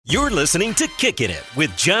You're listening to Kickin' It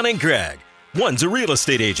with John and Greg. One's a real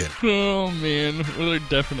estate agent. Oh, man. Well, they're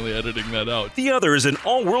definitely editing that out. The other is an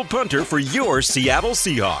all-world punter for your Seattle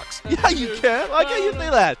Seahawks. Yeah, you can. Why can't you say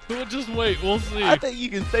that? We'll just wait. We'll see. I think you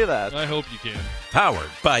can say that. I hope you can. Powered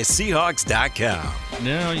by Seahawks.com.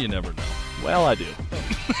 No, you never know. Well, I do.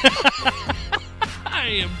 I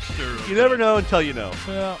am sure. You never know until you know.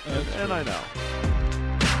 Well, And I know.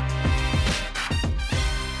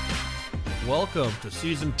 Welcome to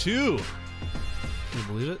Season 2. Can you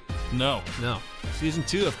believe it? No. No. Season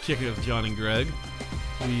 2 of Kicking It with John and Greg.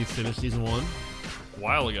 We finished Season 1 A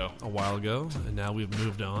while ago. a while ago, and now we've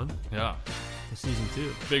moved on Yeah. to Season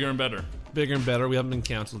 2. Bigger and better. Bigger and better. We haven't been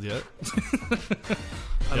canceled yet.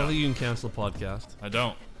 I don't think you can cancel a podcast. I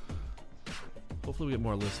don't. Hopefully we get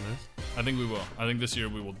more listeners. I think we will. I think this year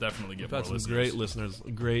we will definitely get We've more had some listeners. great listeners.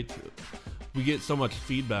 We get so much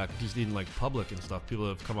feedback just in like public and stuff. People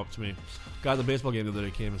have come up to me. Guy at the baseball game the other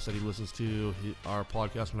day came and said he listens to our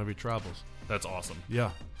podcast whenever he travels. That's awesome. Yeah.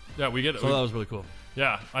 Yeah, we get it. So that was really cool.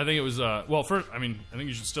 Yeah, I think it was, well, first, I think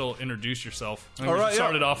you should still introduce yourself. I think All we right, should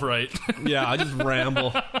start it off right. Yeah, I just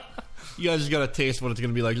ramble. You guys just got a taste what it's going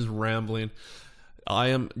to be like, just rambling. I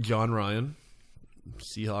am John Ryan,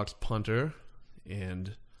 Seahawks punter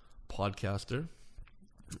and podcaster,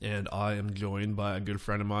 and I am joined by a good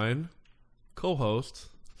friend of mine, co-host,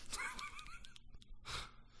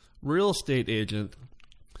 real estate agent.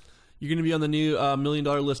 You're going to be on the new $1 Million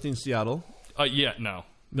Listing Seattle. Yeah, no.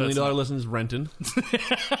 $1 Million Listings Renton.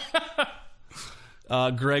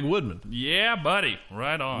 Greg Woodman. Yeah, buddy.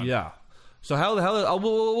 Right on. Yeah. So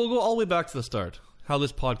we'll go all the way back to the start. How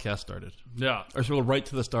this podcast started. Yeah. Or should we go right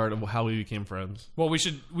to the start of how we became friends? Well, we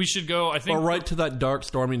should go, I think. Or right to that dark,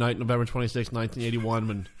 stormy night, November 26, 1981,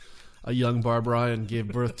 when a young Barb Ryan gave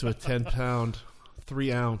birth to a 10-pound,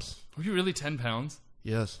 3-ounce. Were you really 10 pounds?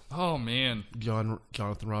 Yes. Oh, man. Jonathan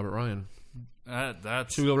Robert Ryan.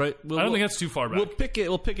 That's. Should we go right? I don't think that's too far back. We'll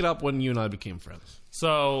pick it up when you and I became friends.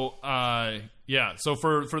 So, yeah. So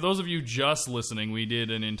for those of you just listening, we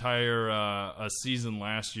did an entire a season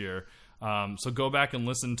last year. So go back and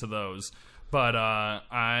listen to those. But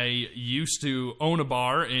I used to own a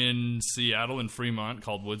bar in Seattle in Fremont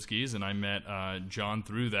called Woodski's, and I met John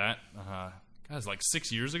through that. Guys, like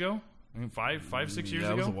 6 years ago. I mean, 6 years ago.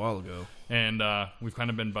 Yeah, it was a while ago. And we've kind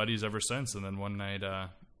of been buddies ever since. And then one night,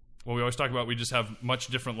 well, we always talk about we just have much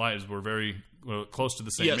different lives. We're very close to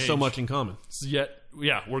the same age. So much in common. Yet,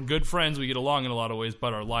 yeah, we're good friends. We get along in a lot of ways,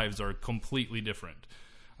 but our lives are completely different.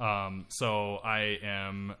 So I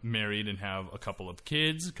am married and have a couple of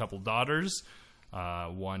kids, a couple daughters.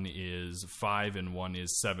 One is 5 and one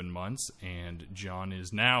is 7 months. And John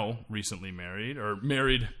is now recently married.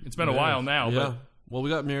 It's been a while now. Yeah. But Well, we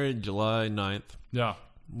got married July 9th. yeah.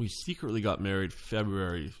 We secretly got married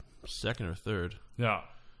February 2nd or 3rd Yeah.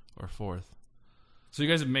 or 4th. So you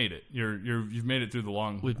guys have made it. You've made it through the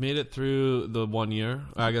long. We've made it through the 1 year.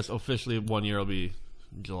 I guess officially 1 year will be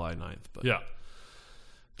July 9th. But Yeah.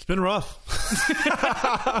 it's been rough.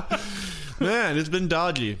 Man, it's been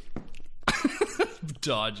dodgy.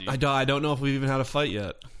 Dodgy. I don't know if we've even had a fight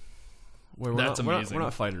yet. That's amazing. We're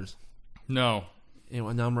not fighters. No.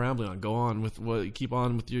 Anyway, now I'm rambling on. Go on with what. Keep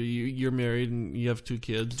on with you're married and you have 2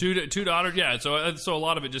 kids. Two daughters, yeah. So a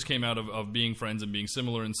lot of it just came out of being friends and being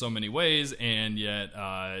similar in so many ways, and yet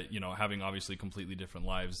having obviously completely different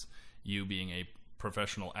lives. You being a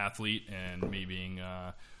professional athlete, and me being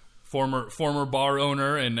former bar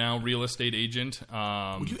owner and now real estate agent.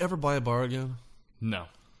 Would you ever buy a bar again? No.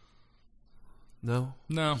 No.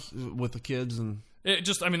 With the kids and. It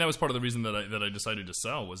just, that was part of the reason that I decided to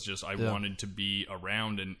sell, was just I wanted to be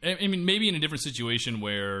around, and I mean, maybe in a different situation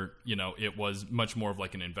where, it was much more of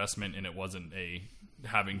like an investment and it wasn't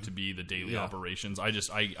having to be the daily operations.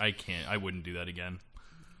 I wouldn't do that again.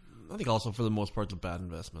 I think also for the most part it's a bad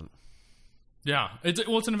investment. Yeah. It's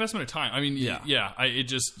an investment of time. I mean,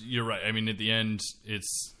 you're right. I mean, at the end,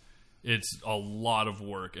 it's a lot of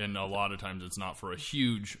work, and a lot of times it's not for a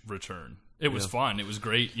huge return. It was fun. It was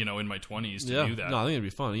great, in my 20s to do that. No, I think it'd be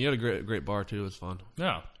fun. You had a great bar too. It was fun.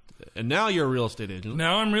 Yeah. And now you're a real estate agent.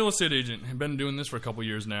 Now I'm a real estate agent. I've been doing this for a couple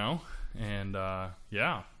years now, and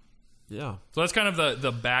yeah. Yeah. So that's kind of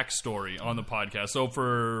the backstory on the podcast. So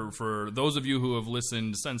for those of you who have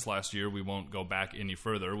listened since last year, we won't go back any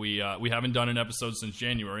further. We haven't done an episode since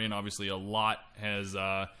January, and obviously a lot has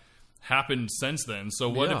happened since then. So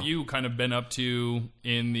what have you kind of been up to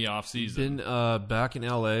in the off season? Been back in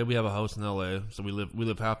LA. We have a house in LA, so we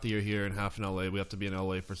live half the year here and half in LA. We have to be in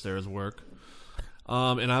LA for Sarah's work.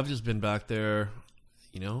 And I've just been back there,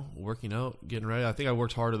 working out, getting ready. I think I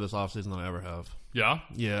worked harder this off season than I ever have. Yeah?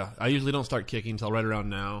 Yeah. I usually don't start kicking until right around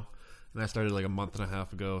now. and I started like a month and a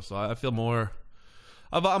half ago. So I feel more.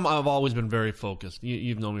 I've always been very focused.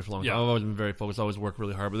 You've known me for a long time. I've always been very focused. I always worked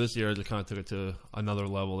really hard. But this year, I just kind of took it to another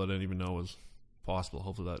level that I didn't even know was possible.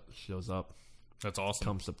 Hopefully, that shows up. That's awesome.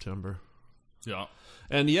 Come September. Yeah.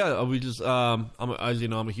 And yeah, we just, as you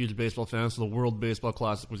know, I'm a huge baseball fan, so the World Baseball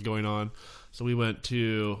Classic was going on. So we went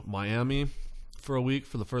to Miami for a week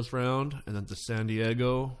for the first round, and then to San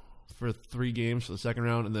Diego for 3 games for the second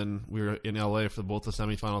round, and then we were in LA for both the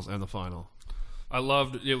semifinals and the final. I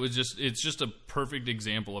loved it. It's just a perfect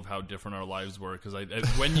example of how different our lives were. Because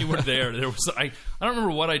when you were there was I don't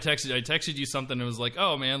remember what I texted. I texted you something. And it was like,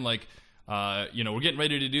 oh man, like. We're getting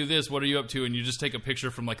ready to do this. What are you up to? And you just take a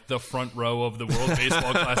picture from like the front row of the World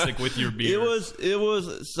Baseball Classic with your beer. It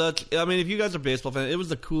was such. I mean, if you guys are baseball fans, it was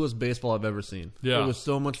the coolest baseball I've ever seen. Yeah, it was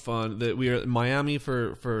so much fun. That we were in Miami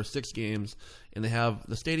for 6 games, and they have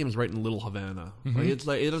the stadium's right in Little Havana. Mm-hmm. Like, it's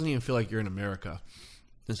like it doesn't even feel like you're in America.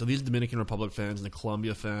 And so these Dominican Republic fans and the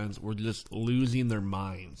Colombia fans were just losing their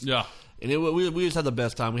minds. Yeah, and we just had the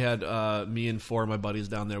best time. We had me and 4 of my buddies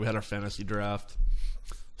down there. We had our fantasy draft.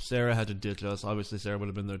 Sarah had to ditch us. Obviously, Sarah would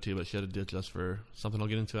have been there too, but she had to ditch us for something I'll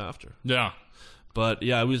get into after. Yeah. But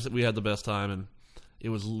yeah, we had the best time, and it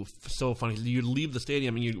was so funny. You'd leave the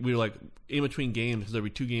stadium, and we were like in between games, because there'd be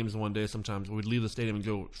 2 games in one day sometimes. We'd leave the stadium and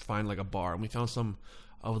go find like a bar, and we found some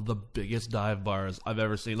of the biggest dive bars I've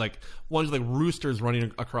ever seen. Like ones like roosters running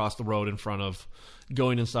across the road in front of,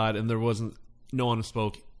 going inside, and there wasn't no one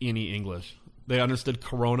spoke any English. They understood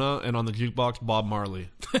Corona, and on the jukebox, Bob Marley.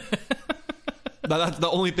 That's the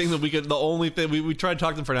only thing that we could. The only thing we tried to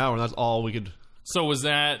talk to them for an hour, and that's all we could. So was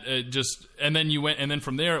that just? And then you went, and then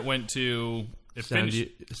from there it went to San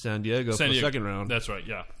Diego for the second round. That's right.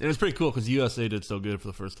 Yeah, and it was pretty cool because USA did so good for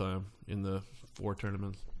the first time in the 4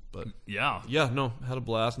 tournaments. But yeah, no, had a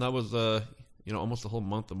blast, and that was almost the whole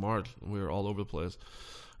month of March. We were all over the place,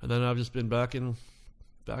 and then I've just been back in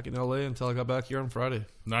LA until I got back here on Friday.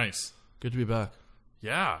 Nice, good to be back.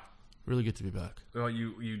 Yeah. Really good to be back. Well,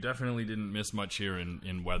 you definitely didn't miss much here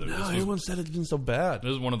in weather. No, everyone said it's been so bad. This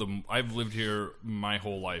is one of the. I've lived here my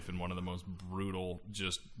whole life in one of the most brutal,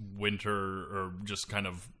 just winter or just kind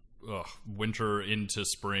of winter into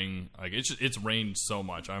spring. Like it's rained so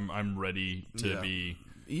much. I'm ready to be.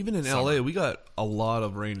 Even in LA, we got a lot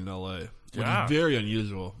of rain in LA. Which is very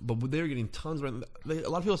unusual, but they were getting tons of rain. A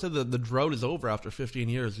lot of people said that the drought is over after 15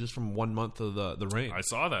 years just from 1 month of the rain. I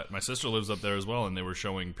saw that. My sister lives up there as well, and they were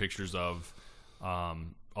showing pictures of a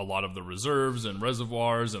lot of the reserves and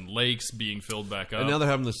reservoirs and lakes being filled back up. And now they're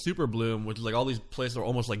having the super bloom, which is like all these places are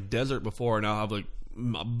almost like desert before, and now have like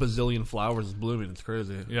a bazillion flowers blooming. It's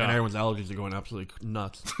crazy. Yeah. And everyone's allergies are going absolutely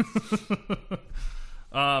nuts.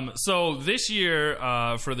 So this year,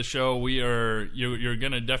 for the show, you're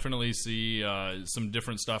going to definitely see, some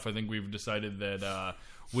different stuff. I think we've decided that,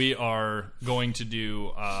 we are going to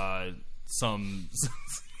do, some,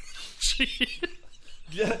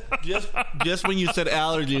 just when you said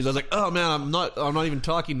allergies, I was like, oh man, I'm not even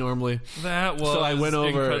talking normally. That was so I went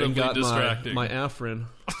over and got my Afrin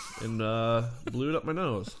and, blew it up my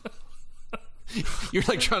nose. You're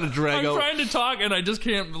like trying to drag out. I'm trying to talk and I just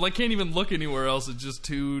can't even look anywhere else. It's just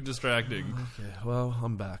too distracting. Okay, well,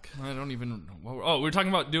 I'm back. I don't even. We're talking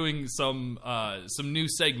about doing some new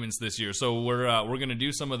segments this year, so we're gonna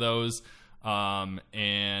do some of those, and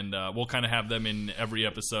we'll kind of have them in every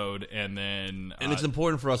episode, and then. And it's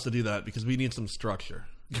important for us to do that because we need some structure.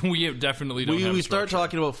 We definitely don't. We start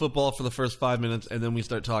talking about football for the first 5 minutes, and then we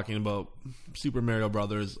start talking about Super Mario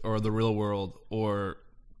Brothers or the real world or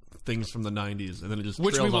things from the 90s, and then it just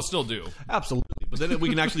which we will still do, absolutely, but then we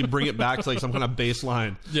can actually bring it back to like some kind of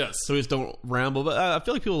baseline. Yes, so we just don't ramble. But I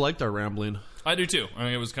feel like people liked our rambling. I do too. I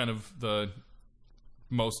mean, it was kind of the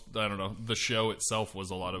most. I don't know. The show itself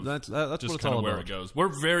was a lot of that's just kind of where it goes.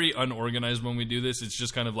 We're very unorganized when we do this. It's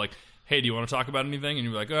just kind of like, hey, do you want to talk about anything? And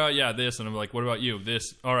you're like, oh yeah, this, and I'm like, what about you?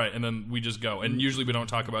 This, all right, and then we just go. And usually we don't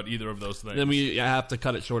talk about either of those things. Then we have to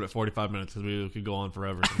cut it short at 45 minutes because we could go on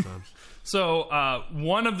forever sometimes. So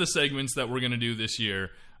one of the segments that we're going to do this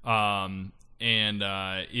year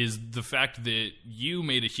is the fact that you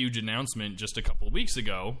made a huge announcement just a couple of weeks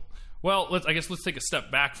ago. Well, let's take a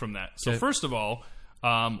step back from that. So first of all,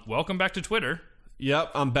 welcome back to Twitter.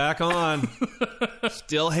 Yep, I'm back on.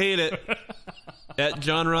 Still hate it. At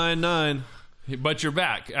John Ryan 9. But you're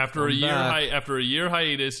back after a year. After a year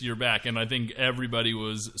hiatus, you're back, and I think everybody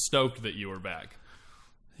was stoked that you were back.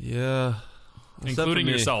 Yeah. Including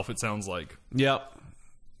yourself, it sounds like. Yep.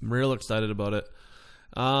 I'm real excited about it.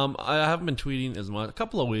 I haven't been tweeting as much. A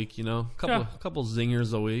couple a week, couple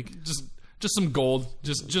zingers a week. Just some gold.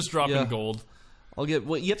 Just dropping gold. You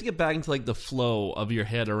have to get back into like the flow of your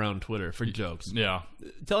head around Twitter for jokes. Yeah.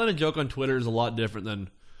 Telling a joke on Twitter is a lot different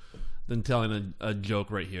than telling a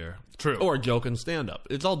joke right here. True. Or a joke in stand-up.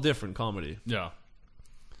 It's all different comedy. Yeah.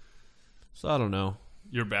 So I don't know.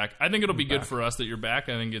 You're back. I think it'll be good for us that you're back.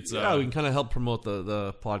 I think it's... Yeah, we can kind of help promote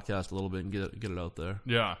the podcast a little bit and get it out there.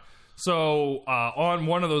 Yeah. So on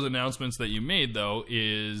one of those announcements that you made, though,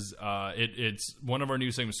 is it's one of our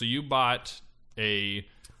new segments. So you bought a...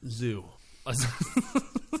 Zoo.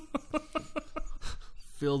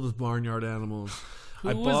 Filled with barnyard animals.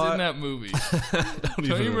 Who was in that movie? Don't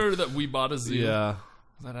you remember that we bought a zoo? Yeah.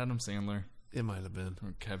 Was that Adam Sandler? It might have been.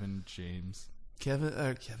 Or Kevin James? Kevin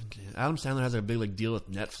James. Adam Sandler has a big like deal with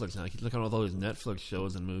Netflix now. He's looking at all these Netflix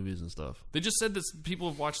shows and movies and stuff. They just said that people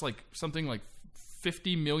have watched like something like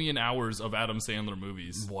 50 million hours of Adam Sandler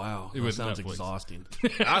movies. Wow. That With sounds Netflix. exhausting.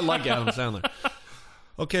 I like Adam Sandler.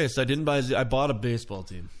 Okay, so I didn't buy I bought a baseball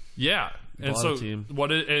team. Yeah. And Bought so a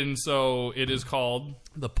team. so it is called,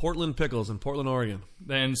 The Portland Pickles in Portland, Oregon.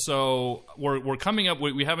 and so we're coming up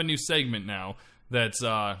we have a new segment now that's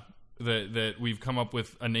that we've come up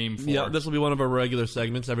with a name for. Yeah, this will be one of our regular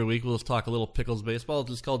segments every week. We'll just talk a little pickles baseball. It's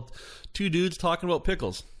just called Two Dudes Talking About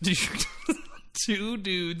Pickles. Two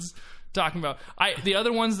dudes talking about the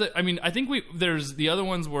other ones that I think there's the other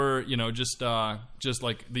ones were just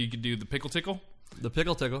like you could do the pickle tickle. The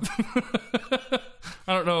Pickle Tickle.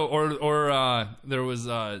 I don't know, or there was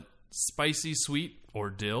spicy sweet or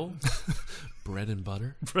dill. Bread and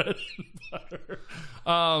butter. Bread and butter.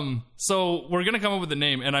 So we're gonna come up with a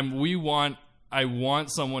name, and I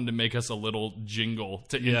want someone to make us a little jingle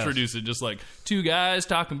to introduce it, just like two guys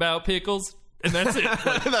talking about pickles, and that's it.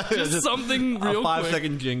 Like, just something real a 5 quick.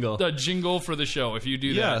 second jingle. A jingle for the show. If you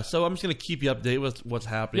do that, Yeah, so I'm just going to keep you updated with what's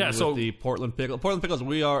happening with the Portland Pickles. Portland Pickles,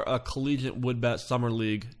 we are a collegiate wood bat summer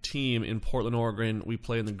league team in Portland, Oregon. We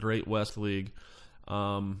play in the Great West League.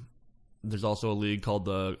 There's also a league called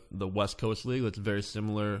the West Coast League that's very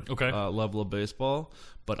similar level of baseball.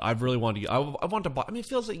 But I've really wanted to. I want to buy. It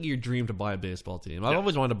feels like your dream to buy a baseball team. I've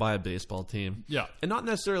always wanted to buy a baseball team. Yeah, and not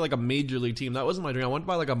necessarily like a major league team. That wasn't my dream. I wanted to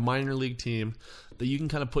buy like a minor league team that you can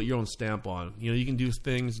kind of put your own stamp on. You can do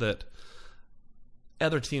things that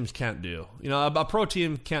other teams can't do. A pro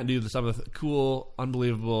team can't do some of the cool,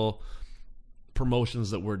 unbelievable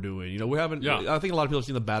promotions that we're doing. We're having. I think a lot of people have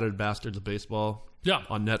seen the Battered Bastards of Baseball. Yeah,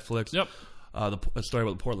 on Netflix. Yep. The story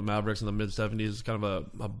about the Portland Mavericks in the mid-'70s, kind of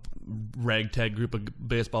a ragtag group of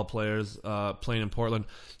baseball players playing in Portland,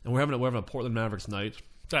 and we're having a Portland Mavericks night.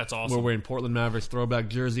 That's awesome. We're wearing Portland Mavericks throwback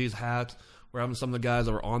jerseys, hats. We're having some of the guys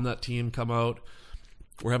that were on that team come out.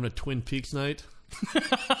 We're having a Twin Peaks night.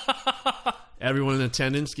 Everyone in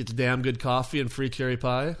attendance gets damn good coffee and free cherry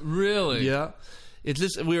pie. Really? Yeah. It's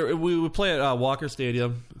just we play at Walker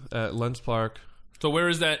Stadium at Lentz Park. So where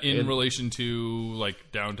is that in relation to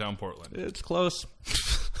like downtown Portland? It's close.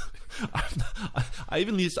 I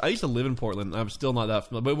used to live in Portland. I'm still not that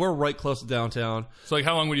familiar, but we're right close to downtown. So like,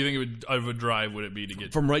 how long would you think of a drive would it be to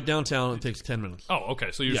get from right downtown? It takes 10 minutes. Oh,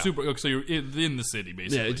 okay. So you're So you're in the city,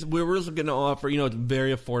 basically. Yeah, we're just going to offer. It's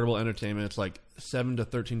very affordable entertainment. It's like $7 to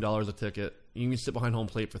 $13 a ticket. You can sit behind home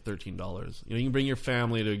plate for $13. You can bring your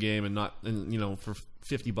family to a game and for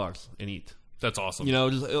 $50 and eat. That's awesome.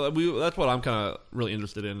 That's what I'm kind of really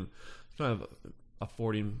interested in. Kind of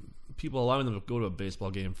affording people, allowing them to go to a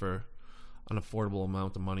baseball game for an affordable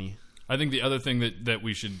amount of money. I think the other thing that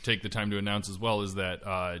we should take the time to announce as well is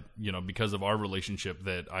that because of our relationship,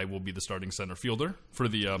 that I will be the starting center fielder for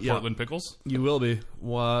the Portland Pickles. You will be.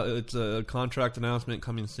 Well, it's a contract announcement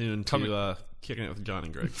coming soon to Kicking It with John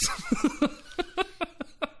and Greg.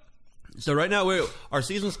 So right now our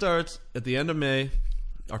season starts at the end of May.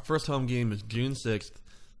 Our first home game is June 6th.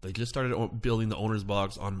 They just started building the owner's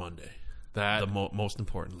box on Monday. Most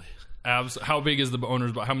importantly. How big is the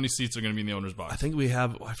owner's box? How many seats are going to be in the owner's box? I think we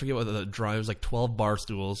have, I forget what the drive is, like 12 bar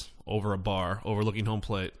stools over a bar overlooking home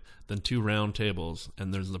plate, then 2 round tables,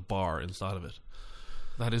 and there's a bar inside of it.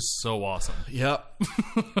 That is so awesome. Yep.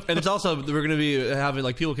 And it's also, we're going to be having,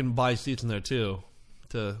 like, people can buy seats in there too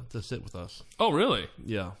to sit with us. Oh, really?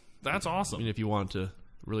 Yeah. That's awesome. If you want to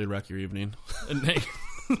really wreck your evening.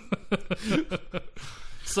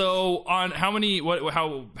 So on how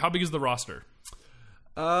big is the roster?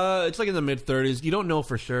 It's like in the mid-30s. You don't know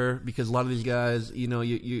for sure because a lot of these guys,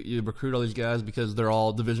 you recruit all these guys because they're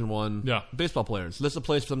all Division I baseball players. So this is a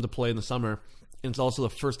place for them to play in the summer, and it's also the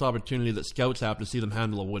first opportunity that scouts have to see them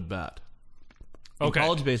handle a wood bat. In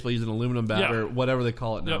college baseball, use an aluminum bat or whatever they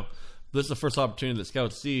call it now. Yep. This is the first opportunity that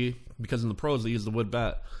scouts see because in the pros they use the wood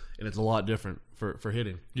bat, and it's a lot different for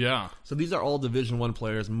hitting. Yeah. So these are all Division I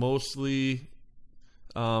players, mostly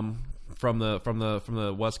from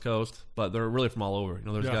the West Coast, but they're really from all over. You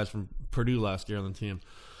know, there's Yeah. guys from Purdue last year on the team,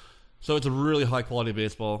 so it's a really high quality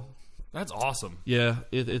baseball. That's awesome. Yeah,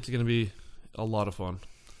 it's going to be a lot of fun.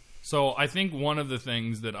 So I think one of the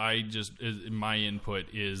things that my input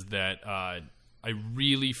is that I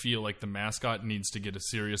really feel like the mascot needs to get a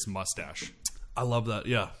serious mustache. I love that.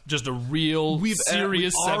 Yeah, Just a real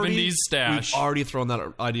serious we've already- 70s stash. We've already thrown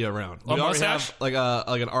that idea around. We already mustache? have like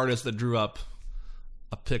an artist that drew up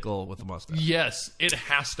a pickle with a mustache. Yes, it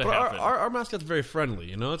has to But happen. our mascot's very friendly.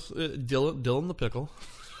 You know, it's Dylan the pickle.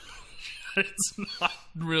 It's not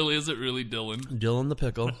really. Is it really Dylan? Dylan the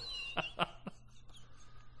pickle.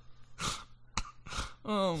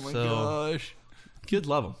 Oh my So- gosh. Kids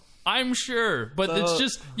love him. I'm sure, but So- it's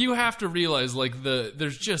just you have to realize like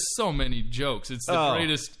there's just so many jokes. It's the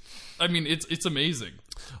greatest. I mean, it's amazing.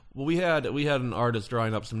 Well, we had an artist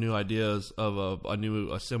drawing up some new ideas of a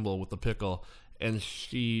new symbol with the pickle, and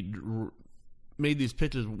she made these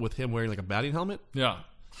pictures with him wearing like a batting helmet. Yeah.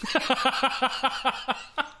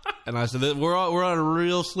 And I said, we're on a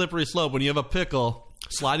real slippery slope when you have a pickle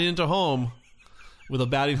sliding into home with a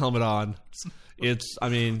batting helmet on. It's, I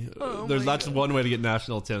mean, that's one way to get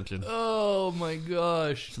national attention. Oh my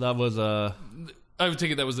gosh. So that was I would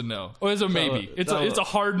take it that was a no. Oh, it's a maybe. It's a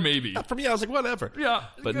hard maybe. for me. I was like, whatever. Yeah.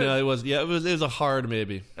 But good. no, it was a hard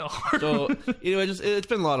maybe. So anyway, it's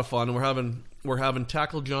been a lot of fun, and we're having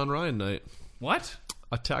Tackle John Ryan night. What?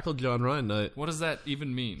 A Tackle John Ryan night. What does that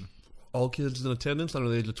even mean? All kids in attendance under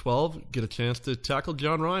the age of 12 get a chance to tackle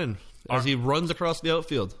John Ryan as he runs across the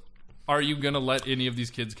outfield. Are you gonna let any of these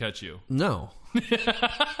kids catch you? No.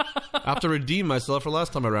 I have to redeem myself for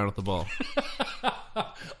last time I ran with the ball.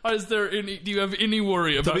 Is there any? Do you have any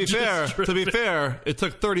worry about? To be fair, it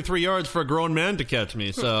took 33 yards for a grown man to catch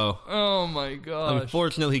me. So Oh my gosh.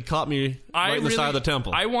 unfortunately, he caught me right in the side of the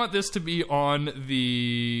temple. I want this to be on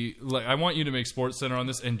the. Like, I want you to make Sports Center on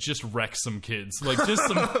this and just wreck some kids. Like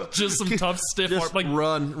just some tough stiff. just like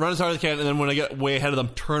run as hard as I can, and then when I get way ahead of them,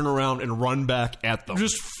 turn around and run back at them.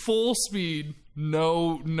 just full speed.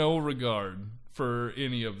 No regard for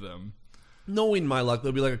any of them. Knowing my luck,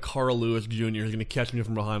 there'll be like a Carl Lewis Jr. who's going to catch me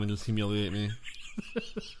from behind and just humiliate me.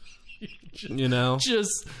 You know?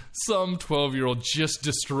 Just some 12-year-old just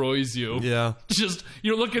destroys you. Yeah. Just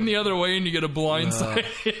you're looking the other way and you get a blindside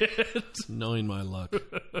hit. Knowing my luck.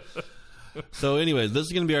 So anyways, this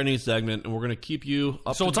is going to be our new segment, and we're going to keep you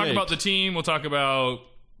up So to we'll talk date. about the team. We'll talk about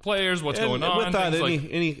players, what's going on. With that,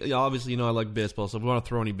 things like, obviously, you know I like baseball, so we want to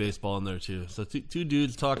throw any baseball in there too. So two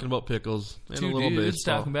dudes talking about pickles and a two little dudes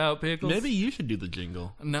baseball. talking about pickles. Maybe you should do the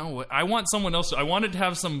jingle. No, I want someone else. I wanted to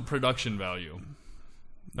have some production value.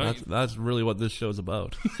 No, That's really what this show's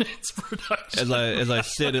about. it's production. As I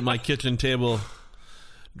sit at my kitchen table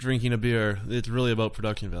drinking a beer, it's really about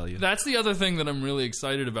production value. That's the other thing that I'm really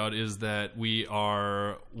excited about is that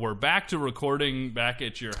we're back to recording back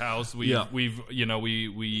at your house. We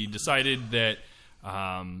decided that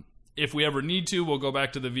if we ever need to, we'll go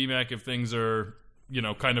back to the VMAC if things are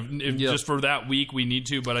just for that week we need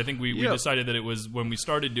to. But I think we decided that it was when we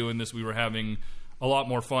started doing this, we were having a lot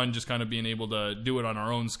more fun just kind of being able to do it on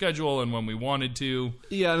our own schedule and when we wanted to.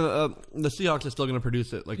 Yeah, the Seahawks are still going to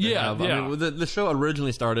produce it like they have. Yeah. I mean, the show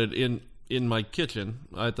originally started in my kitchen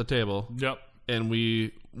at the table. Yep. And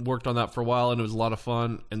we worked on that for a while, and it was a lot of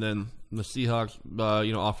fun. And then the Seahawks,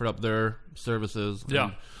 offered up their services. Yeah.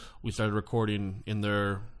 And we started recording in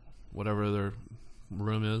their whatever their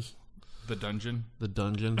room is, The dungeon. the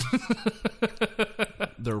dungeon,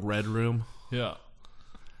 their red room. Yeah.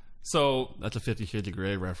 So That's a 50 Shades of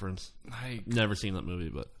Grey reference. Never seen that movie,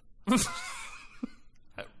 but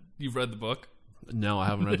you've read the book? no, I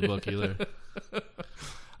haven't read the book either.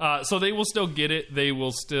 So they will still get it. They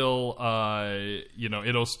will still,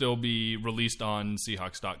 it'll still be released on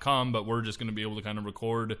Seahawks.com, but we're just going to be able to kind of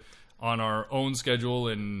record on our own schedule.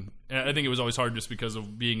 And I think it was always hard just because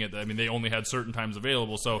of being they only had certain times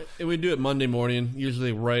available. So And we do it Monday morning,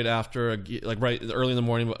 usually right after right early in the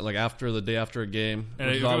morning, like after the day after a game. and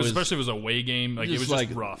especially if it was a away game, it was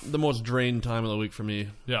just rough. The most drained time of the week for me.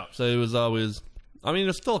 Yeah. So it was always. I mean,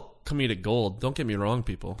 it's still comedic gold. Don't get me wrong,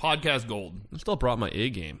 people. Podcast gold. I still brought my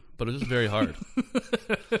A game, but it was very hard.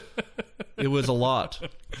 It was a lot.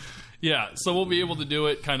 Yeah, so we'll be able to do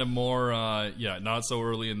it kind of more, not so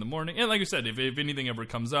early in the morning. And like I said, if anything ever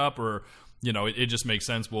comes up or, it just makes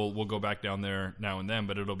sense, we'll go back down there now and then.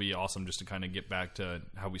 But it'll be awesome just to kind of get back to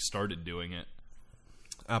how we started doing it.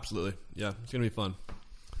 Absolutely. Yeah, it's going to be fun.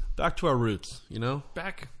 back to our roots, you know?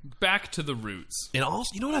 Back to the roots. And also,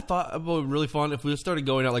 you know what I thought about really fun? If we just started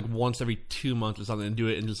going out like once every 2 months or something and do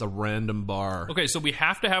it in just a random bar. Okay, so we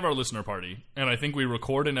have to have our listener party, and I think we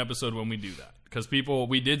record an episode when we do that. Because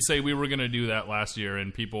we did say we were going to do that last year,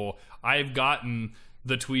 and I've gotten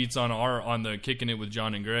the tweets on the Kicking It with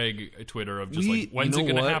John and Greg Twitter of just when's it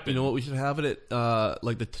going to happen? You know what? We should have it at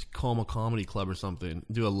like the Tacoma Comedy Club or something.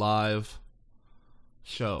 Do a live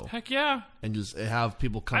show. Heck yeah. And just have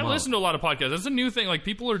people come out. I listen to a lot of podcasts. That's a new thing. Like,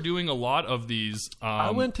 people are doing a lot of these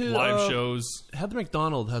I went to live shows. Heather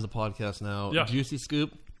McDonald has a podcast now, Yeah. Juicy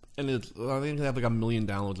Scoop, and I think they have like 1 million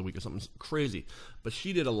downloads a week or something. It's crazy. But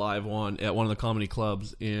she did a live one at one of the comedy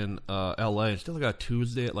clubs in LA. And she did like a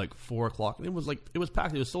Tuesday at like 4 o'clock. And it was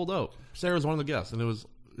packed. It was sold out. Sarah was one of the guests, and it was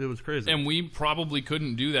crazy. And we probably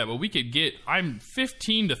couldn't do that, but we could I'm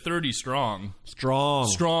 15 to 30 strong.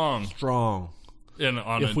 Strong. And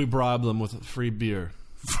on If we bribe them with free beer.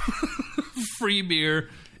 free beer,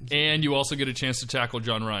 and you also get a chance to tackle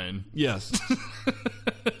John Ryan. Yes.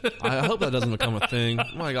 I hope that doesn't become a thing. Oh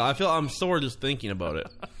my God, I'm sore just thinking about it.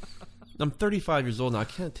 I'm 35 years old now. I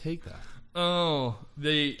can't take that. Oh,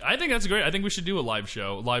 I think that's great. I think we should do a live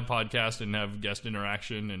show, live podcast, and have guest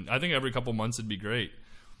interaction. And I think every couple months it'd be great.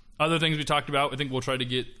 Other things we talked about, I think we'll try to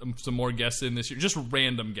get some more guests in this year. Just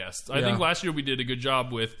random guests. I think last year we did a good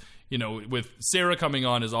job with Sarah coming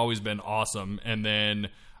on has always been awesome. And then,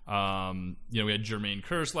 we had Jermaine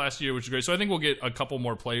Kearse last year, which is great. So I think we'll get a couple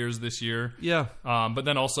more players this year. Yeah. But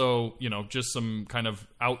then also, just some kind of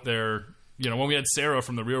out there, when we had Sarah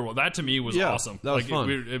from the Real World, that to me was awesome. That was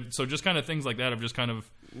fun. So just kind of things like that have just kind of...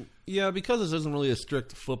 Yeah, because this isn't really a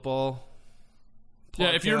strict football podcast. Yeah,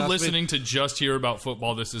 if you're listening to just hear about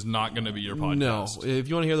football, this is not going to be your podcast. No. If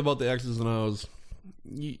you want to hear about the X's and O's,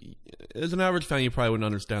 as an average fan, you probably wouldn't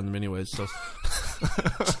understand them anyways. So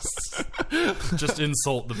just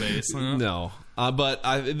insult the base. Huh? No, but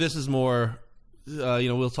this is more.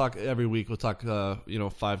 We'll talk every week. We'll talk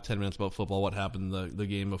 5-10 minutes about football, what happened the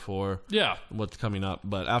game before, what's coming up.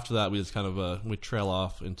 But after that, we just kind of we trail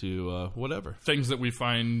off into whatever things that we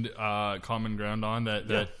find common ground on.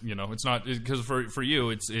 That it's not because for you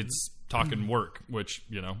it's talking work, which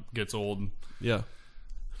gets old. Yeah.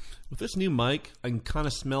 With this new mic, I can kind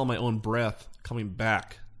of smell my own breath coming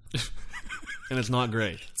back, and it's not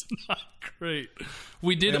great. It's not great.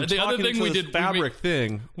 We did the other thing we did.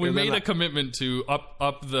 We made a commitment to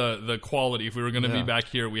up the quality. If we were going to be back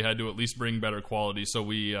here, we had to at least bring better quality. So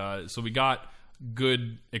we got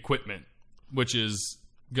good equipment, which is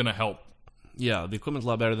going to help. Yeah, the equipment's a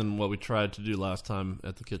lot better than what we tried to do last time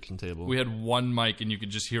at the kitchen table. We had one mic, and you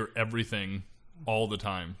could just hear everything all the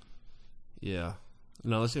time. Yeah.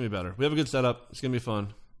 No, it's going to be better. We have a good setup. It's going to be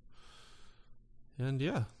fun. And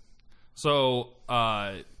yeah. So,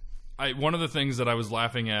 one of the things that I was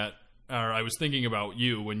laughing at, or I was thinking about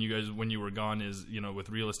when you were gone is, with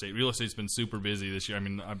real estate. Real estate's been super busy this year. I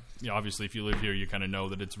mean, obviously if you live here, you kind of know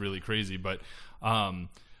that it's really crazy. But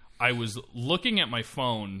I was looking at my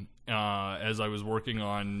phone as I was working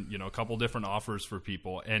on, a couple different offers for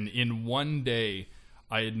people. And in one day,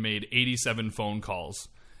 I had made 87 phone calls.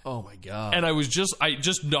 Oh my God. And it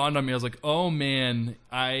just dawned on me. I was like, oh man,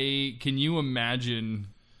 can you imagine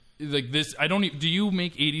like this? Do you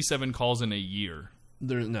make 87 calls in a year?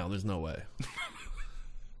 There's no way.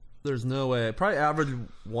 There's no way. I probably average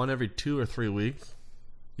one every 2 or 3 weeks.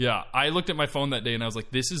 Yeah. I looked at my phone that day and I was like,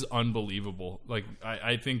 this is unbelievable. Like,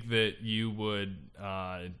 I think that you would,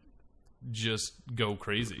 just go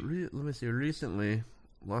crazy. Let me see. Recently,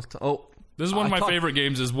 last time. This is one of my favorite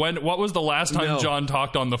games. What was the last time John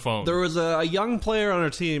talked on the phone? There was a young player on our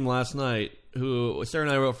team last night who Sarah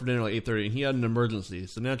and I were out for dinner like 8:30, and he had an emergency.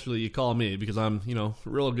 So naturally, you call me because I'm,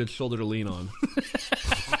 real good shoulder to lean on.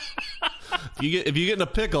 If you get in a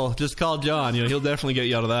pickle, just call John. He'll definitely get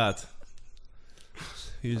you out of that.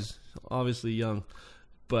 He's obviously young,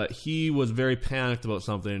 but he was very panicked about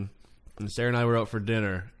something. And Sarah and I were out for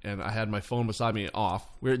dinner, and I had my phone beside me off.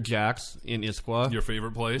 We're at Jack's in Issaquah. Your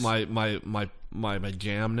favorite place? My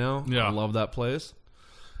jam now. Yeah. I love that place.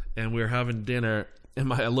 And we were having dinner,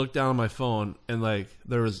 and I looked down at my phone, and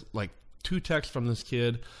there was 2 texts from this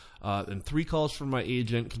kid, and 3 calls from my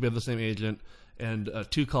agent because we have the same agent, and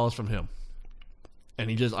 2 calls from him.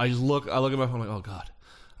 And I look at my phone like, oh God,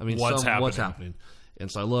 I mean, what's happening?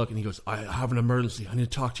 And so I look, and he goes, I have an emergency. I need to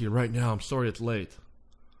talk to you right now. I'm sorry it's late.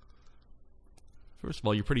 First of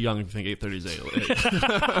all, you're pretty young if you think 8:30 is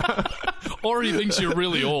 8. Or he thinks you're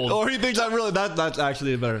really old. Or he thinks I'm really... That's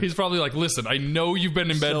actually better. He's probably like, listen, I know you've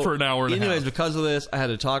been in bed for an hour and a half. Anyways, because of this, I had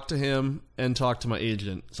to talk to him and talk to my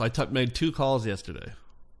agent. So I made 2 calls yesterday.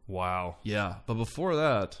 Wow. Yeah. But before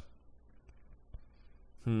that...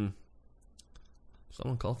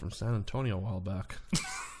 Someone called from San Antonio a while back.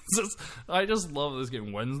 I just love this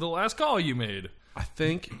game. When's the last call you made? I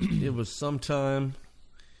think it was sometime.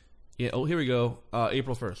 Yeah. Oh, here we go.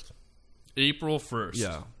 April 1st. April 1st.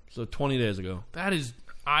 Yeah. So 20 days ago. That is...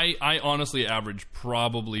 I honestly average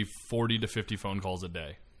probably 40 to 50 phone calls a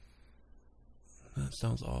day. That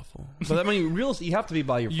sounds awful. But I mean, realistically, you have to be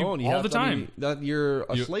by your phone. You all have the to, I time. mean, that you're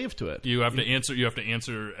a slave to it. You have to answer. You have to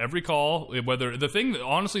answer every call. Whether the thing,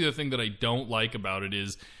 honestly, the thing that I don't like about it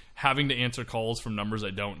is having to answer calls from numbers I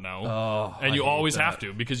don't know. Oh, and you I hate always that. have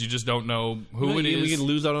to because you just don't know who it You is. can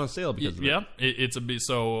lose out on a sale because of it. Yeah, it's a bit.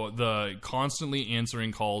 So the constantly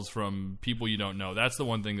answering calls from people you don't know. That's the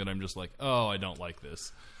one thing that I'm just like, oh, I don't like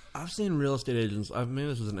this. I've seen real estate agents. Maybe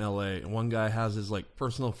this was in LA. And one guy has his like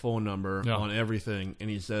personal phone number on everything, and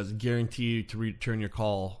he says, "Guarantee to return your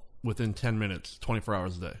call within 10 minutes, 24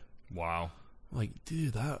 hours a day." Wow. I'm like,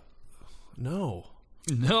 dude, no.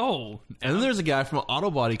 No. And then there's a guy from an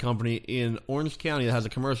auto body company in Orange County that has a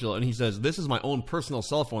commercial, and he says, "This is my own personal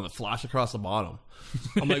cell phone that flashed across the bottom."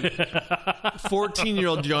 I'm like,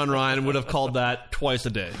 14-year-old John Ryan would have called that twice a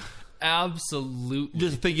day. Absolutely.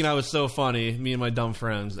 Just thinking I was so funny, me and my dumb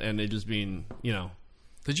friends, and it just being,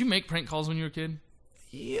 Did you make prank calls when you were a kid?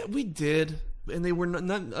 Yeah, we did. And they were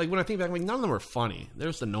not like, when I think back, like, none of them were funny. They're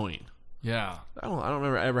just annoying. Yeah. I don't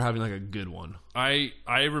remember ever having like a good one. I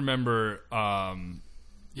remember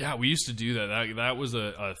we used to do that. That was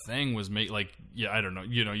a thing, was make like, I don't know,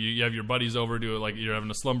 you have your buddies over, do it like you're having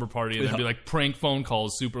a slumber party, and there'd be like prank phone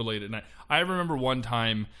calls super late at night. I remember one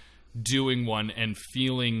time doing one and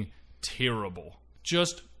feeling terrible.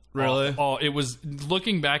 Just really? Oh, it was,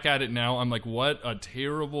 looking back at it now, I'm like, what a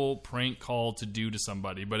terrible prank call to do to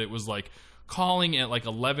somebody. But it was like calling at like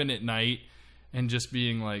 11 at night and just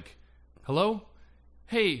being like, "Hello?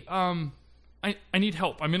 Hey, I need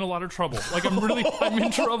help. I'm in a lot of trouble. Like, I'm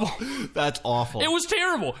in trouble." That's awful. It was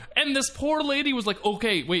terrible. And this poor lady was like,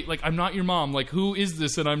 "Okay, wait, like, I'm not your mom. Like, who is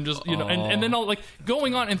this?" And I'm just, and then I'll like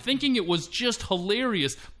going on and thinking it was just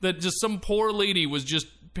hilarious that just some poor lady was just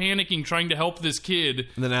panicking, trying to help this kid.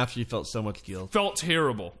 And then after you felt so much guilt. Felt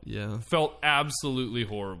terrible. Yeah. Felt absolutely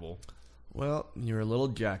horrible. Well, you're a little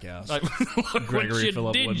jackass. Like, look Gregory what you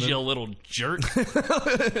Philip did, Woodman. you little jerk.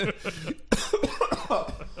 That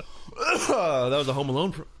was a Home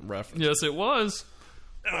Alone reference. Yes, it was.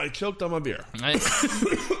 And I choked on my beer.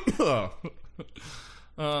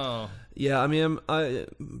 Oh. Yeah, I mean,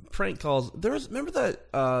 prank calls. Remember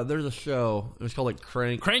that there's a show. It was called like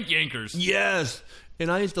Crank. Crank Yankers. Yes. And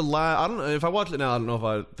I used to laugh. I don't know if I watch it now. I don't know if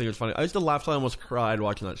I think it's funny. I used to laugh till I almost cried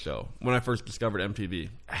watching that show when I first discovered MTV.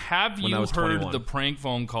 Have you I was heard 21. the prank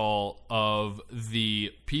phone call of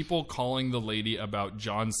the people calling the lady about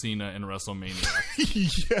John Cena and WrestleMania?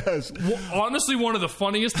 Yes. Honestly, one of the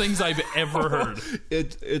funniest things I've ever heard.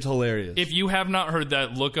 It's hilarious. If you have not heard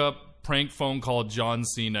that, look up prank phone call John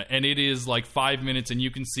Cena, and it is like 5 minutes, and you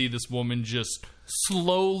can see this woman just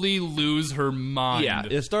slowly lose her mind. Yeah,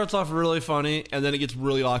 it starts off really funny, and then it gets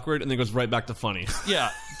really awkward, and then goes right back to funny. Yeah,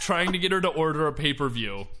 trying to get her to order a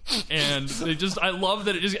pay-per-view. And I love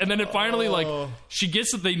that it just, and then it finally, like, she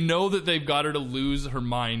gets that they know that they've got her to lose her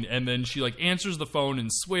mind, and then she, like, answers the phone and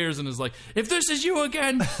swears and is like, "If this is you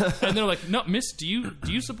again." And they're like, "No, miss, do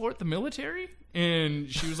you support the military?" And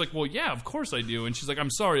she was like, "Well, yeah, of course I do." And she's like, "I'm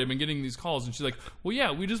sorry, I've been getting these calls." And she's like, "Well,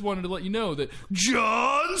 yeah, we just wanted to let you know that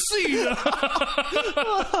John Cena."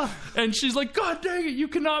 And she's like, "God dang it, you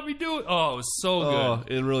cannot be doing." Oh, it was so good. Oh,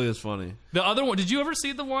 it really is funny. The other one, did you ever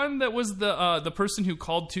see the one that was the person who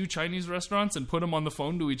called 2 Chinese restaurants and put them on the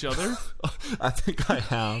phone to each other? I think I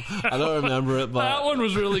have. I don't remember it, but That one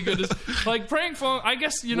was really good. Like, prank phone, I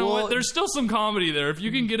guess, you know Well, what? There's still some comedy there. If you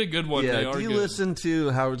can get a good one, they yeah. are Do you good. listen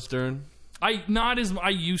to Howard Stern? Not as I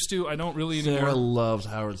used to. I don't really anymore. Sarah loves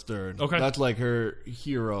Howard Stern. Okay. That's like her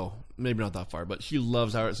hero. Maybe not that far, but she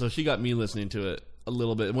loves Howard. So she got me listening to it a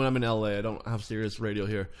little bit. When I'm in LA, I don't have Sirius radio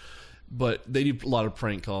here, but they do a lot of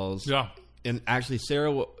prank calls. Yeah. And actually,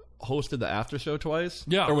 Sarah hosted the after show twice.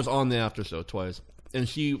 Yeah. Or was on the after show twice. And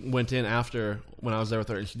she went in after when I was there with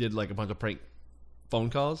her, and she did like a bunch of prank phone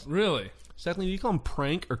calls. Really? Secondly, do you call them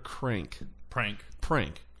prank or crank? Prank.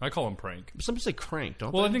 Prank. I call them prank. Some people say crank,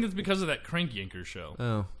 don't Well, they? I think it's because of that Crank Yankers show.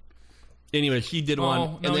 Oh. Anyway, she did one, Oh,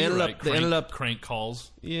 no, and they you're ended right. up. They ended up. Crank calls.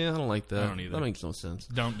 Yeah, I don't like that. I don't either. That makes no sense.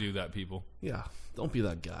 Don't do that, people. Yeah, don't be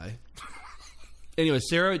that guy. Anyway,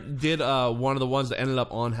 Sarah did one of the ones that ended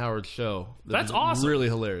up on Howard's show. That's was awesome. Really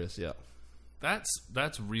hilarious. Yeah.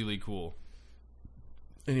 That's really cool.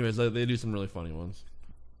 Anyways, they do some really funny ones.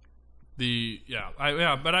 But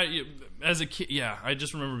as a kid, I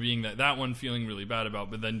just remember being that one feeling really bad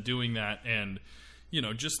about, but then doing that and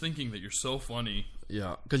just thinking that you're so funny.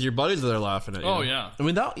 Yeah, because your buddies are there laughing at you. Oh, yeah. I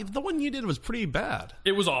mean, the one you did was pretty bad.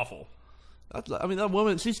 It was awful. That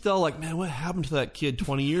woman, she's still like, man, what happened to that kid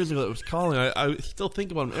 20 years ago that was calling? I still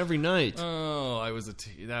think about him every night. Oh, I was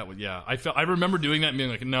I remember doing that and being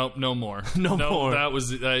like, nope, no more. No more. That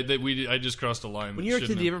was, I just crossed a line. When you were a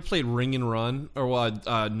kid, you ever played Ring and Run? Or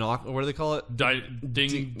knock, what do they call it?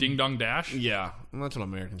 Ding Dong Dash? Yeah, that's what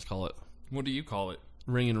Americans call it. What do you call it?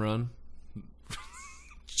 Ring and Run.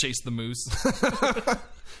 Chase the moose.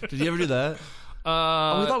 Did you ever do that? We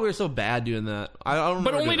thought we were so bad doing that. I don't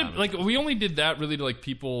but remember. But we only did that really to like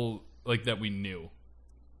people like that we knew,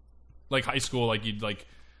 like high school. Like you'd like.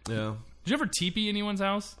 Yeah. Did you ever TP anyone's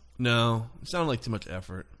house? No, it sounded like too much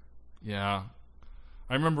effort. Yeah,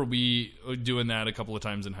 I remember we doing that a couple of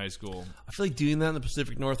times in high school. I feel like doing that in the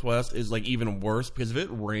Pacific Northwest is like even worse because if it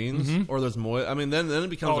rains or there's moist, I mean, then it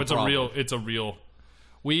becomes. It's a real.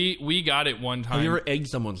 We got it one time. Have you ever egged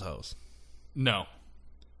someone's house? No.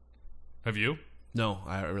 Have you? No,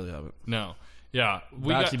 I really haven't. No. Yeah.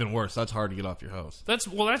 That's even worse. That's hard to get off your house. That's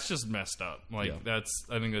just messed up. Like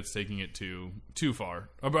I think that's taking it too far.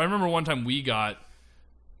 I remember one time we got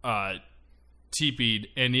TP'd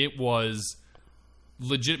and it was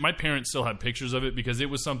legit. My parents still have pictures of it because it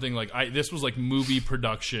was something like this was like movie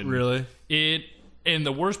production. Really? And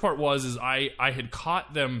the worst part was I had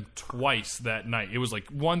caught them twice that night. It was like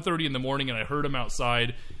 1:30 in the morning and I heard them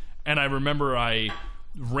outside and I remember I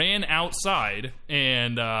ran outside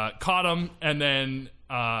and caught them and then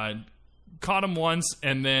caught them once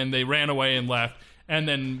and then they ran away and left and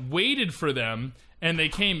then waited for them and they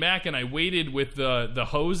came back and I waited with the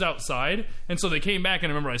hose outside and so they came back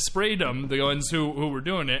and I remember I sprayed them, the ones who were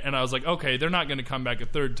doing it, and I was like, okay, they're not going to come back a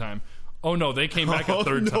third time. Oh no, they came back a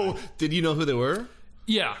third time. Did you know who they were?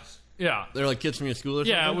 Yeah. They're like kids from your school or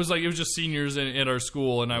something? Yeah, it was just seniors at our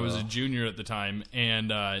school and I was a junior at the time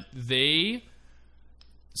and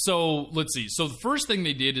So let's see. So the first thing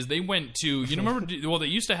they did is they went to remember. Well, they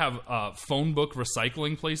used to have phone book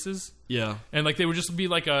recycling places. Yeah, and like they would just be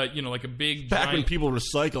like a like a big back giant, when people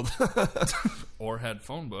recycled or had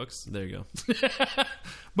phone books. There you go.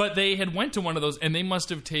 But they had went to one of those and they must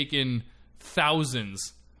have taken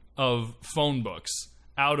thousands of phone books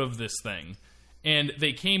out of this thing, and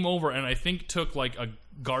they came over and I think took like a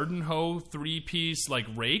garden hoe 3-piece like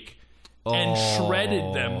rake. And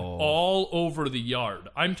shredded them all over the yard.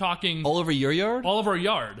 I'm talking... All over your yard? All of our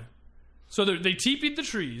yard. So they teepeed the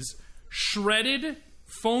trees, shredded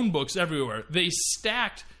phone books everywhere. They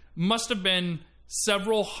stacked, must have been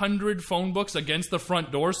several hundred phone books against the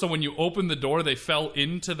front door, so when you opened the door, they fell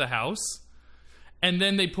into the house. And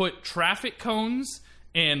then they put traffic cones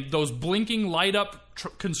and those blinking light-up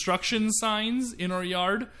construction signs in our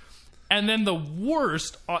yard. And then the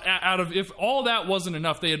worst, if all that wasn't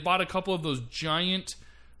enough, they had bought a couple of those giant,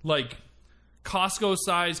 like,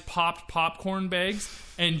 Costco-sized popped popcorn bags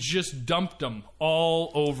and just dumped them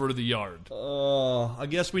all over the yard. I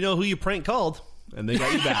guess we know who you prank called, and they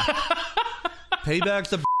got you back.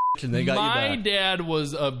 Payback's a bitch, and they got you back. My dad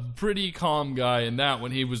was a pretty calm guy in that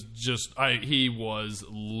one. He was he was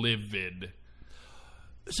livid.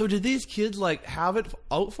 So did these kids, like, have it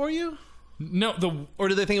out for you? No, or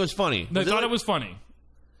did they think it was funny? They thought it was funny.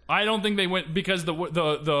 I don't think they went because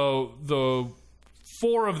the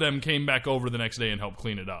 4 of them came back over the next day and helped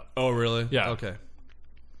clean it up. Oh, really? Yeah. Okay.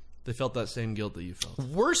 They felt that same guilt that you felt.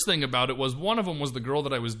 Worst thing about it was one of them was the girl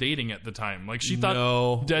that I was dating at the time. Like she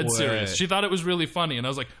thought way. Serious. She thought it was really funny, and I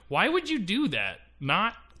was like, "Why would you do that?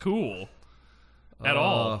 Not cool at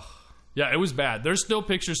all." Yeah, it was bad. There's still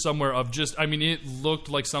pictures somewhere of it looked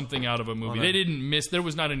like something out of a movie. They didn't miss. There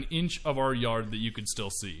was not an inch of our yard that you could still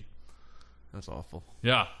see. That's awful.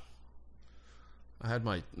 Yeah. I had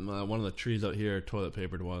my one of the trees out here toilet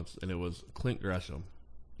papered once, and it was Clint Gresham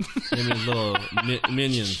and his little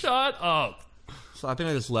minions. Shut up. So I think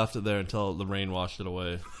I just left it there until the rain washed it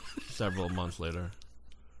away several months later.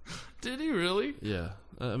 Did he really? Yeah.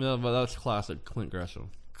 I mean, that's classic Clint Gresham.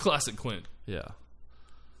 Classic Clint. Yeah.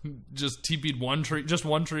 Just TP'd one tree? Just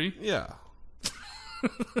one tree? Yeah.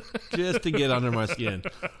 Just to get under my skin.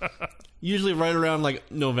 Usually right around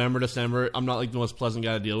like November, December, I'm not like the most pleasant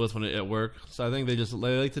guy to deal with when at work. So I think they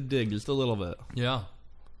like to dig just a little bit. Yeah.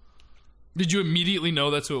 Did you immediately know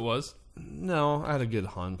that's who it was? No, I had a good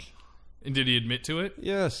hunch. And did he admit to it?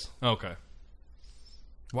 Yes. Okay.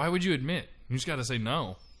 Why would you admit? You just got to say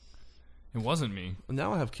no. It wasn't me.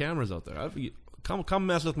 Now I have cameras out there. Come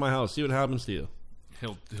mess with my house. See what happens to you.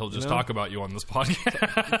 He'll just talk about you on this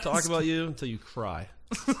podcast. Talk about you until you cry.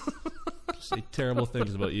 Say terrible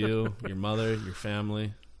things about you, your mother, your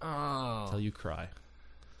family. Oh. Until you cry.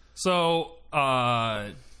 So,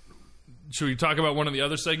 should we talk about one of the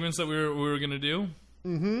other segments that we were going to do?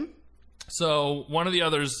 Mm-hmm. So one of the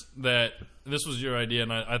others that this was your idea,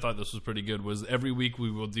 and I thought this was pretty good, was every week we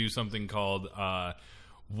will do something called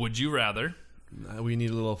Would You Rather? We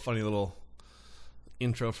need a funny little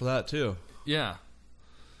intro for that too. Yeah.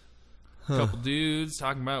 Couple dudes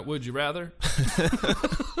talking about Would You Rather?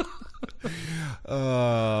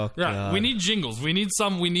 Oh, Yeah, God. we need jingles. We need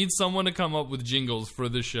someone to come up with jingles for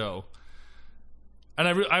the show. And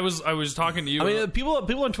I was talking to you. I mean,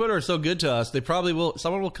 people on Twitter are so good to us. They probably will.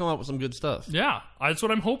 Someone will come up with some good stuff. Yeah, that's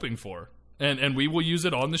what I'm hoping for. And we will use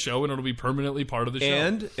it on the show, and it'll be permanently part of the show.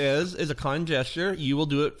 And as a kind gesture, you will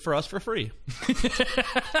do it for us for free.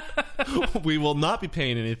 We will not be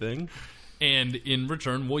paying anything. And in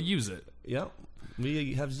return, we'll use it. Yeah,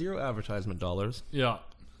 we have zero advertisement dollars Yeah.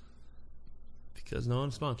 because no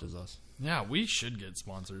one sponsors us. Yeah, we should get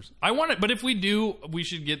sponsors. I want it, but if we do, we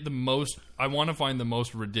should get the most. I want to find the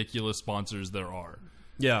most ridiculous sponsors there are.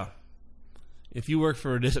 Yeah. If you work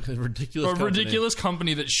for a ridiculous A company, ridiculous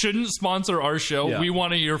company that shouldn't sponsor our show, Yeah. we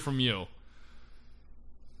want to hear from you.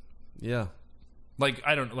 yeah, Like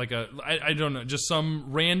I don't know, just some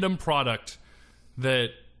random product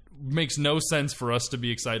that makes no sense for us to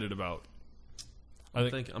be excited about. I'm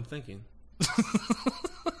thinking.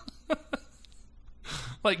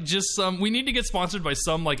 Like just we need to get sponsored by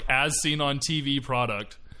some like as seen on TV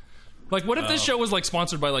product. Like what if this show was like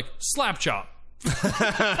sponsored by like Slap Chop? Then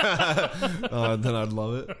I'd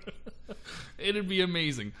love it. It'd be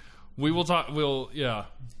amazing. We will talk. Yeah.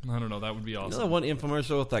 I don't know. That would be You know awesome. that one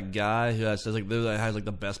infomercial with that guy who says like that has like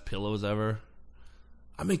the best pillows ever?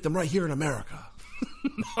 I make them right here in America.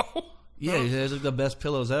 No, Yeah, he has like the best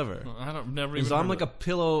pillows ever. I don't. Never even. So I'm heard like of a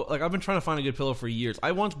pillow. Like I've been trying to find a good pillow for years.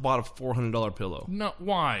 I once bought a $400 pillow it. No.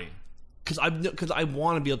 Why? because I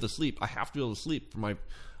want to be able to sleep. I have to be able to sleep for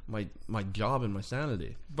my job and my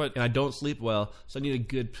sanity. But- and I don't sleep well, so I need a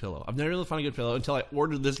good pillow. I've never really found a good pillow until I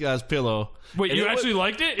ordered this guy's pillow. Wait, And you it actually was,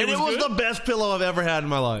 liked it? and it was good? the best pillow I've ever had in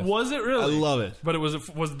my life. Was it really? I love it. But was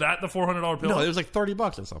that the $400 pillow? No, it was like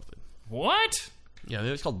 $30 or something. What? Yeah,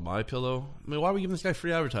 maybe it's called My Pillow. I mean, why are we giving this guy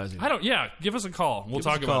free advertising? I don't. Yeah, give us a call. We'll Give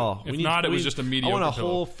us talk a call. about it. If We need- not, it we- was just a mediocre I want a pillow.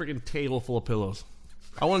 whole freaking table full of pillows.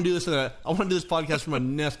 I want to do this. I want to do this podcast from a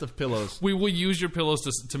nest of pillows. We will use your pillows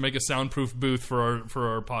to make a soundproof booth for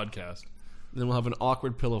our podcast. Then we'll have an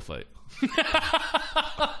awkward pillow fight.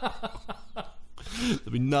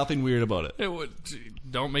 There'll be nothing weird about it. It would.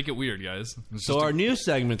 Don't make it weird, guys. It's So just our new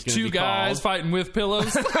segment's going to two be guys called... fighting with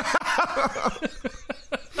pillows.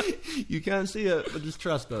 You can't see it, but just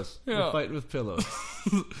trust us. Yeah. We're fighting with pillows.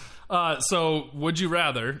 So, would you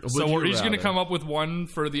rather? So you we're each going to rather. come up with one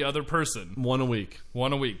for the other person. One a week.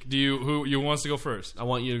 One a week. Who wants to go first? I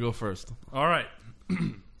want you to go first. All right,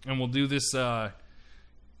 and we'll do this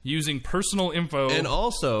using personal info. And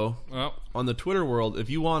also, Oh, on the Twitter world, if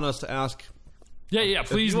you want us to ask... yeah.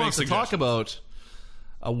 Please if you make want us to suggestions. talk about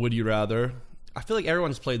a Would You Rather... I feel like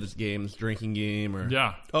everyone's played this game, this drinking game, or...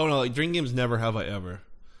 Yeah. Oh, no, like drinking games never have I ever.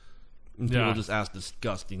 And people Yeah. just ask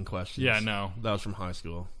disgusting questions. Yeah, no. That was from high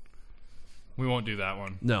school. We won't do that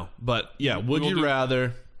one. No, but yeah, would will you do-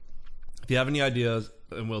 rather? If you have any ideas,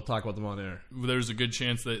 and we'll talk about them on air. There's a good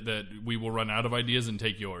chance that we will run out of ideas and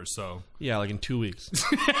take yours. So Yeah, like in 2 weeks.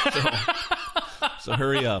 so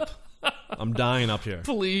hurry up. I'm dying up here.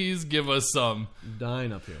 please give us some.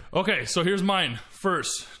 Dying up here. Okay, so here's mine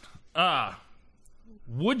first.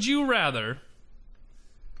 Would you rather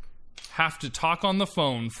have to talk on the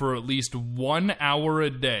phone for at least 1 hour a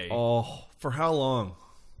day? Oh, for how long?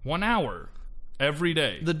 1 hour every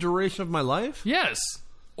day. The duration of my life? Yes.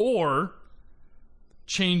 Or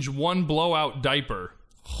change one blowout diaper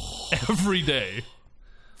every day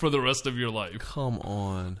for the rest of your life. Come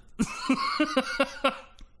on.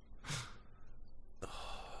 Oh,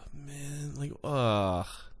 man, like,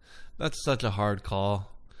 that's such a hard call.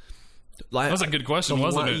 That was a good question,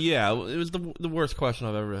 wasn't it? Yeah, it was the worst question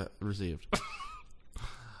I've ever received.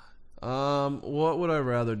 What would I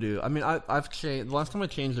rather do? I mean, I've changed. The last time I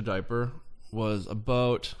changed a diaper was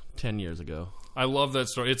about 10 years ago. I love that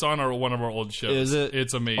story. It's on one of our old shows. Is it?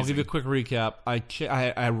 It's amazing. I'll give you a quick recap.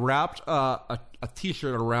 I wrapped a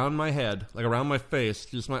t-shirt around my head, like around my face,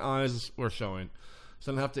 just my eyes were showing,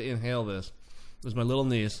 so I didn't have to inhale this. It was my little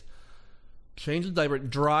niece. Changed the diaper,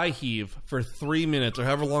 dry heave for 3 minutes or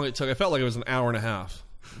however long it took. I felt like it was an hour and a half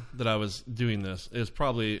that I was doing this. It was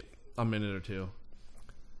probably a minute or two.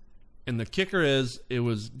 And the kicker is, it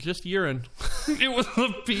was just urine. It was a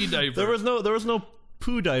pee diaper. There was no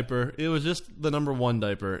poo diaper. It was just the number one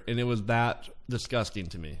diaper, and it was that disgusting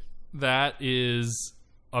to me. That is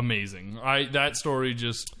amazing. That story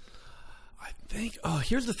just... I think. Oh,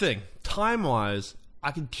 here's the thing. Time wise,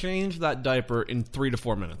 I could change that diaper in 3 to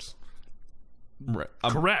 4 minutes. Right.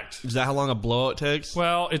 Correct. Is that how long a blowout takes?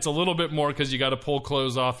 Well, it's a little bit more because you got to pull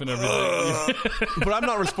clothes off and everything. But I'm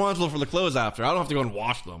not responsible for the clothes after. I don't have to go and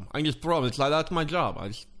wash them. I can just throw them. It's like, that's my job.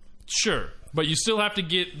 Sure, but you still have to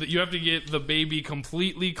get the baby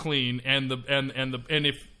completely clean and the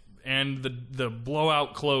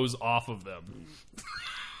blowout clothes off of them.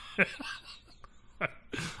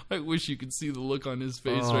 I wish you could see the look on his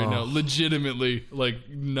face right now. Legitimately, like,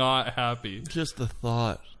 not happy. Just the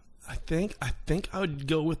thought. I think I would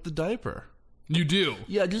go with the diaper. You do?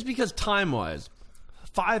 Yeah, just because time-wise,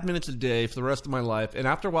 5 minutes a day for the rest of my life, and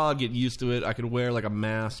after a while I'd get used to it. I could wear like a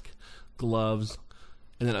mask, gloves,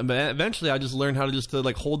 and then eventually I just learned how to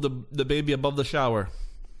like hold the baby above the shower.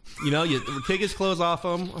 You know, you take his clothes off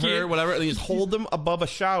him, whatever, and you just hold them above a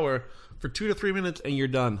shower for 2 to 3 minutes, and you're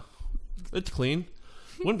done. It's clean.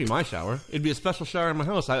 Wouldn't be my shower. It'd be a special shower in my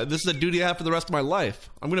house. This is a duty I have for the rest of my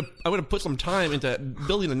life. I'm gonna put some time into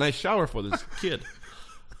building a nice shower for this kid.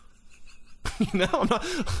 You know, I'm not.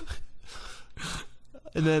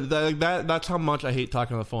 And then that's how much I hate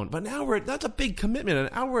talking on the phone. But now that's a big commitment. An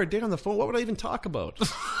hour a day on the phone. What would I even talk about?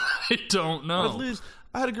 I don't know.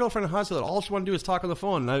 I had a girlfriend in high school that all she wanted to do was talk on the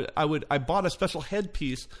phone. And I bought a special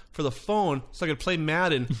headpiece for the phone so I could play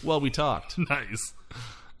Madden while we talked.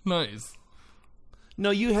 Nice. No,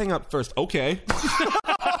 you hang up first. Okay. Don't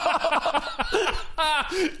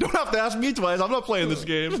have to ask me twice. I'm not playing this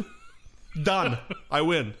game. Done. I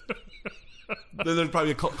win. Then there's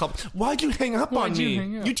probably a couple. Why'd you hang up on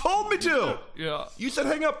me? You told me to. Yeah. You said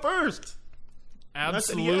hang up first.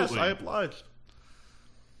 Absolutely. I said, yes, I obliged.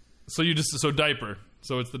 So diaper.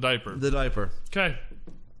 So it's the diaper. The diaper. Okay.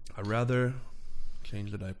 I'd rather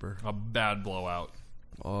change the diaper. A bad blowout.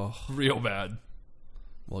 Oh. Real bad.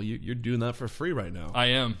 Well, you're doing that for free right now. I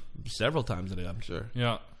am. Several times a day, I'm sure.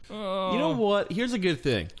 Yeah. You know what? Here's a good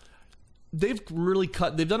thing. They've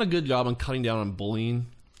done a good job on cutting down on bullying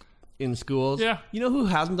in schools. Yeah. You know who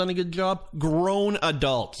hasn't done a good job? Grown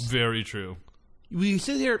adults. Very true. We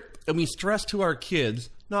sit here and we stress to our kids,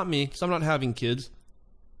 not me, because I'm not having kids.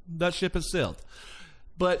 That ship has sailed.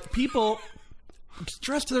 But people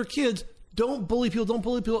stress to their kids, don't bully people.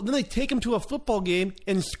 Then they take them to a football game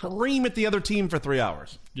and scream at the other team for 3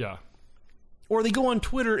 hours. Yeah. Or they go on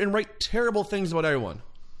Twitter and write terrible things about everyone.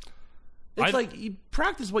 It's like you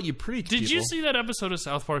practice what you preach. Did you see that episode of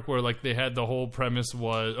South Park where like they had the whole premise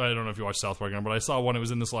was, I don't know if you watched South Park, but I saw one. It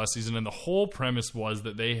was in this last season, and the whole premise was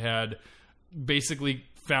that they had basically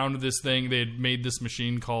found this thing. They had made this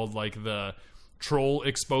machine called like the Troll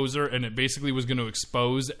Exposer, and it basically was going to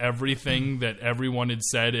expose everything that everyone had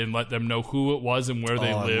said and let them know who it was and where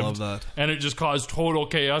they lived. I love that. And it just caused total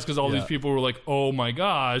chaos because all these people were like, "Oh my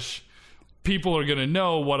gosh." People are going to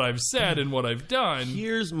know what I've said and what I've done.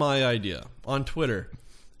 Here's my idea. On Twitter,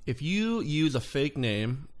 if you use a fake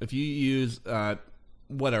name, if you use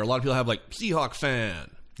whatever, a lot of people have like Seahawk fan.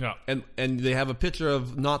 Yeah. And they have a picture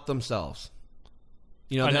of not themselves.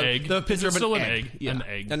 You know, an egg. The picture of still an egg. Yeah.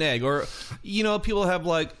 An egg. Or, you know, people have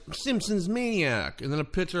like Simpsons Maniac and then a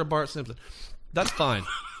picture of Bart Simpson. That's fine.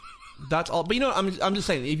 That's all. But you know, I'm just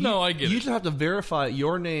saying. I get it. You just have to verify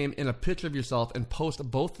your name and a picture of yourself and post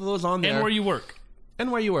both of those on there. And where you work.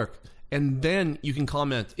 And then you can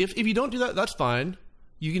comment. If you don't do that, that's fine.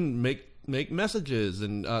 You can make messages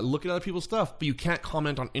and look at other people's stuff, but you can't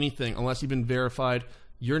comment on anything unless you've been verified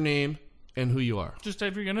your name and who you are. Just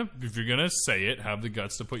if you're gonna say it, have the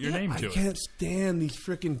guts to put your name to it. I can't stand these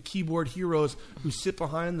freaking keyboard heroes who sit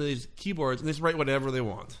behind these keyboards and they just write whatever they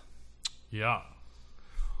want. Yeah.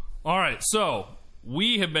 All right, so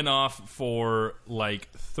we have been off for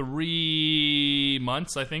like 3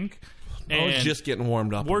 months, I think. I was just getting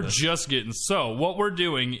warmed up. So what we're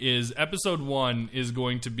doing is episode 1 is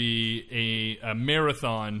going to be a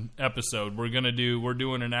marathon episode. We're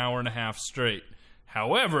doing an hour and a half straight.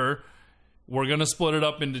 However, we're going to split it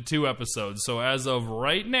up into 2 episodes. So as of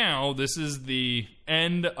right now, this is the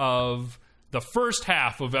end of the first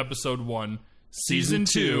half of episode 1, season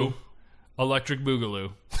 2. Electric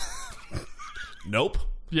Boogaloo. Nope.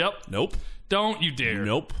 Yep. Nope. Don't you dare.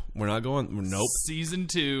 Nope. We're not going. Nope. Season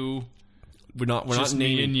 2. We're not just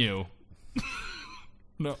naming. Me and you.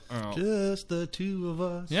 No. Oh. Just the two of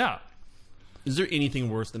us. Yeah. Is there anything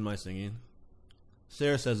worse than my singing?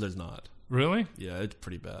 Sarah says there's not. Really? Yeah, it's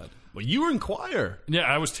pretty bad. Well, you were in choir. Yeah,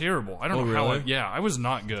 I was terrible. I don't know how. Really? I was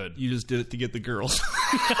not good. You just did it to get the girls.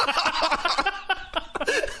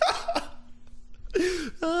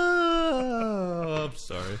 I'm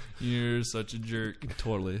sorry. You're such a jerk.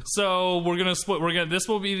 Totally. So we're gonna split. This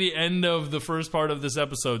will be the end of the first part of this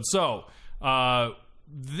episode. So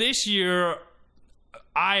this year,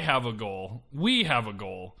 I have a goal. We have a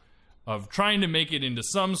goal of trying to make it into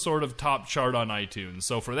some sort of top chart on iTunes.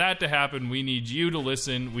 So for that to happen, we need you to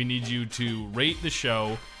listen. We need you to rate the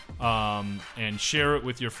show and share it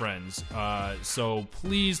with your friends. So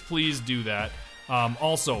please do that.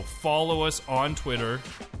 Also, follow us on Twitter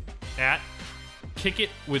at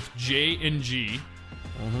KickItWithJ&G.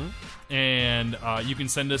 And you can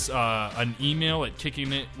send us an email at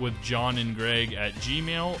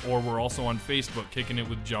kickingitwithjohnandgreg@gmail, or we're also on Facebook, Kicking It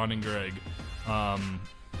with John and Greg.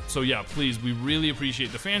 So yeah, please, we really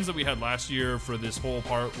appreciate the fans that we had last year for this whole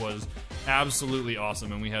part was absolutely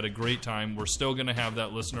awesome, and we had a great time. We're still going to have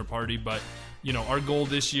that listener party, but you know, our goal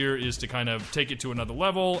this year is to kind of take it to another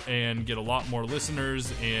level and get a lot more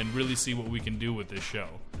listeners and really see what we can do with this show.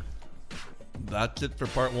 That's it for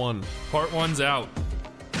part 1. Part 1's out.